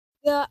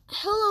Yeah,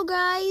 hello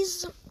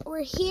guys.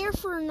 We're here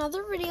for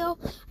another video,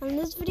 and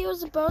this video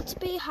is about to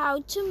be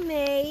how to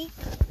make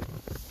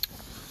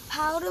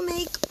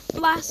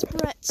last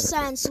breath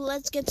sand. So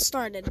let's get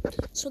started.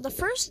 So the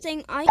first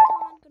thing icon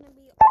gonna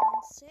be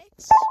on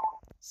 6,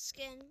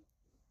 skin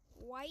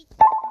white,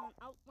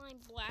 outline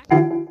black,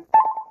 hair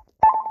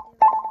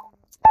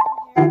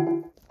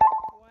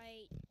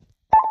white,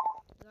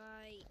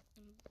 guy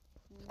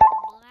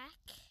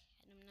black.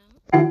 I don't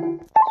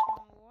know. This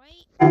one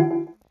white.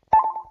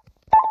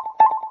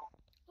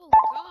 Oh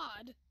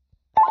God.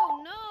 Oh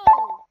no!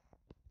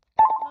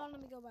 No, let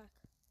me go back.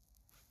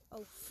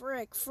 Oh,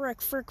 frick.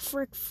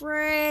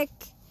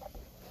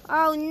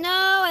 Oh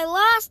no, I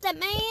lost it,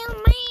 man.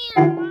 I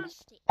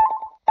lost it.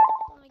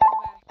 Let me go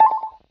back.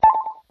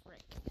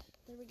 Frick.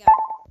 There we go.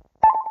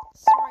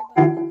 Sorry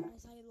about that,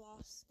 guys. I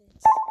lost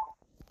it.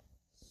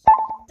 So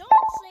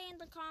don't say in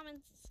the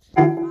comments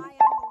I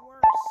am the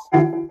worst,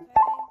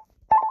 okay?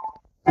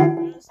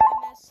 Just I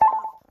messed up.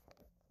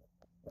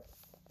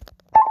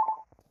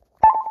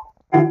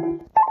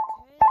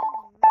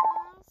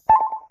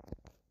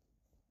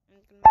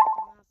 Okay, the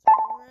mouth.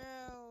 I'm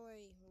gonna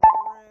make the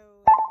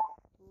mouth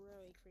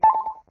really creepy.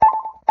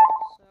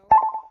 So,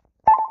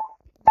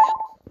 yep.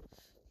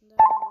 Then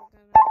we're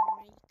gonna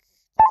make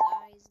his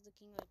eyes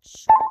looking like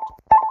sharp.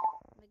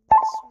 Like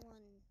this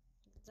one,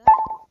 like that.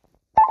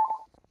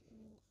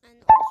 And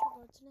also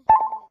go to the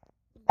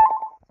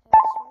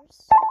head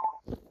source.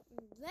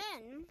 And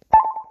then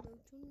go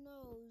to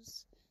nose.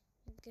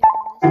 Give him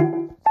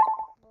this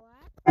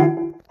black.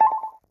 Make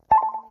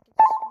it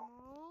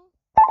small.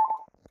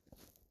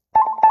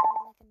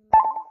 Like in the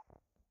middle.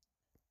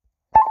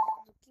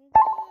 Looking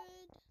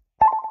good.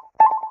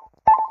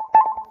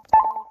 Let's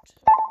go to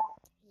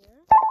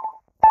here.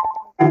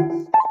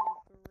 Let's to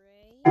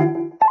gray. Give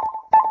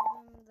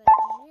him the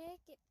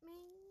jacket,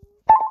 man.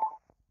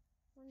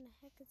 Where in the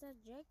heck is that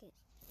jacket?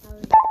 Oh, there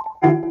we go.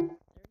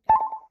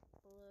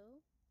 Blue.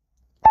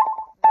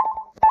 And then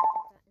we're gonna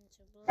put that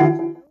into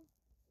blue too.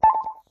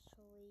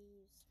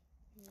 Sleeves.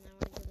 Now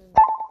we're giving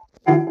sleeves.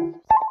 Yep,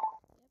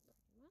 pretty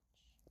much.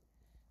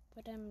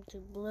 Put them to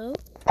blue.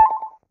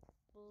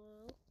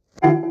 Blue.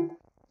 I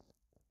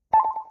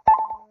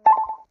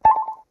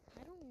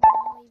don't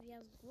know if he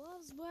has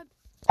gloves, but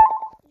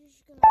you're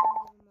just gonna give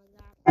him like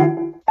that.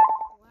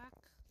 Black,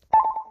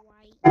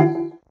 white.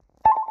 Not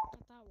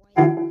that white.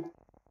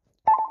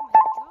 Oh my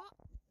god.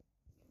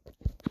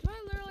 Did I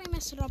literally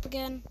mess it up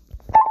again?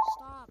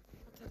 Stop.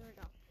 Okay, there we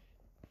go.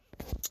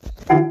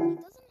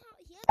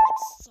 He has like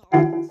socks, but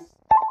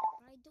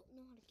I don't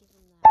know how to give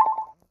him that.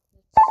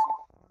 It's so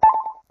hard.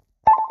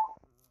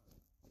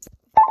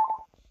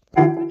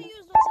 I'm gonna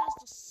use those as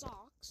the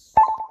socks.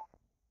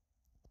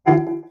 It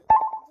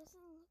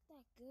doesn't look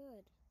that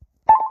good.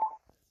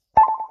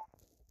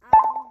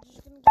 I'm just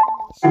gonna give him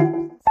these shoes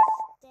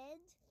instead.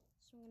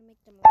 So I'm gonna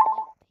make them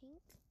light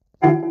pink.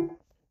 I'm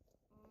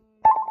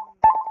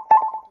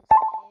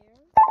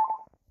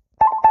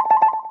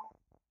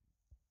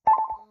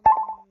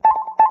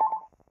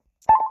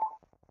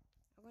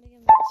gonna give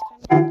him this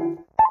kind of hair.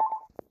 I'm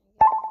gonna give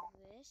him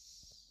this.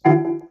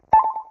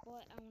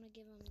 But I wanna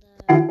give him the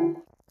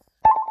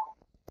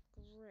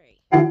gray.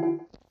 Good.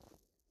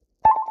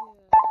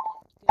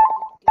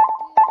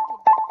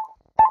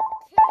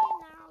 Okay,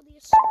 now the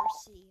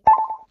Asarsi.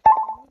 I'm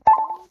gonna go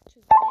to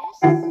this.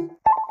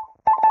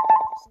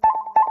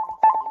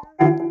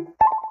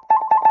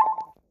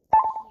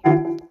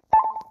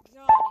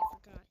 Here. Oh God, I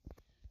forgot.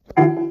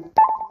 Okay,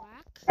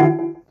 black,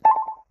 and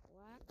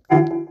red.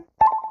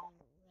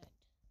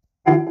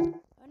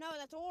 Oh no,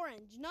 that's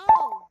orange. No,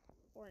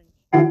 orange.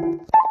 Okay,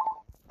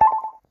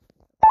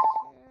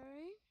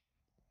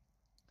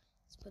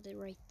 let's put it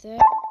right there.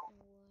 And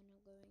one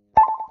going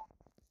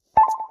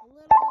a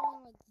little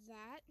going like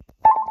that.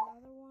 And the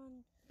other one,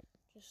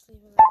 just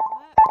leave it like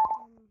that.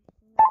 I'm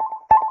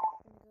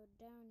gonna go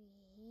down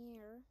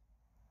here.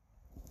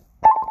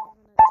 I'm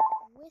gonna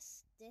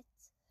twist it.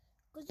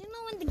 Cause you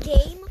know in the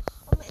game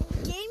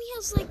he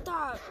has like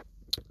the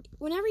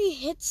whenever he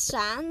hits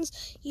sands,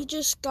 he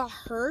just got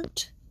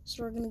hurt.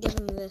 So we're gonna give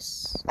him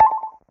this.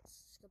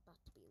 It's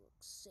about to be look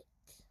sick.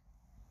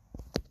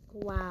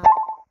 Wow.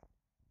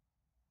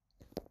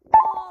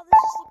 Whoa,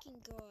 this is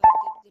looking good.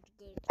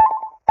 Good.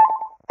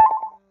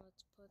 Now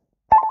let's put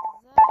that.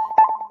 Let's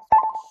make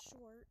it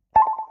short.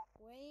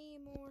 Way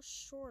more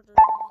shorter than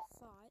I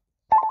thought.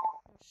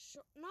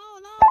 No,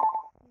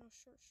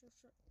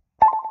 short.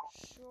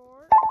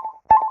 Short.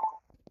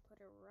 Put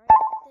it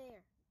right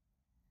there.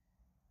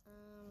 And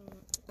then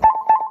the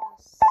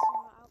saw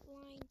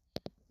outline.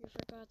 We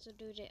forgot to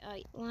do the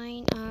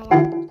outline. I want to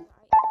do the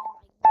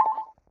outline like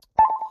that.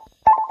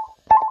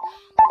 Now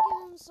I'm gonna give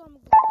him some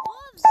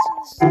gloves, and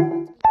this is going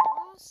to be the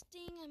last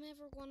thing I'm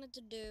ever wanted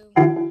to do.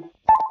 And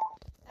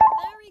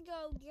there we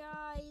go,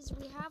 guys.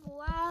 We have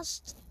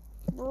last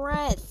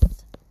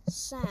breath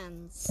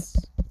sands.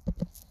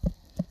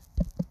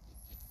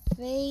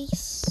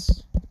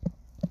 Phase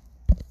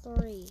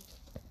 3.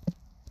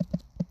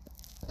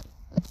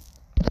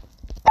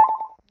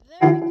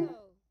 There we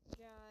go,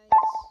 guys.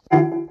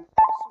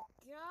 So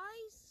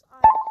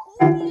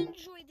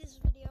enjoyed this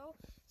video,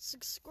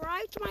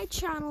 subscribe to my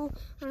channel,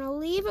 and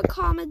leave a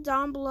comment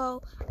down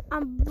below.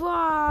 And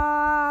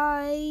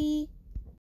bye.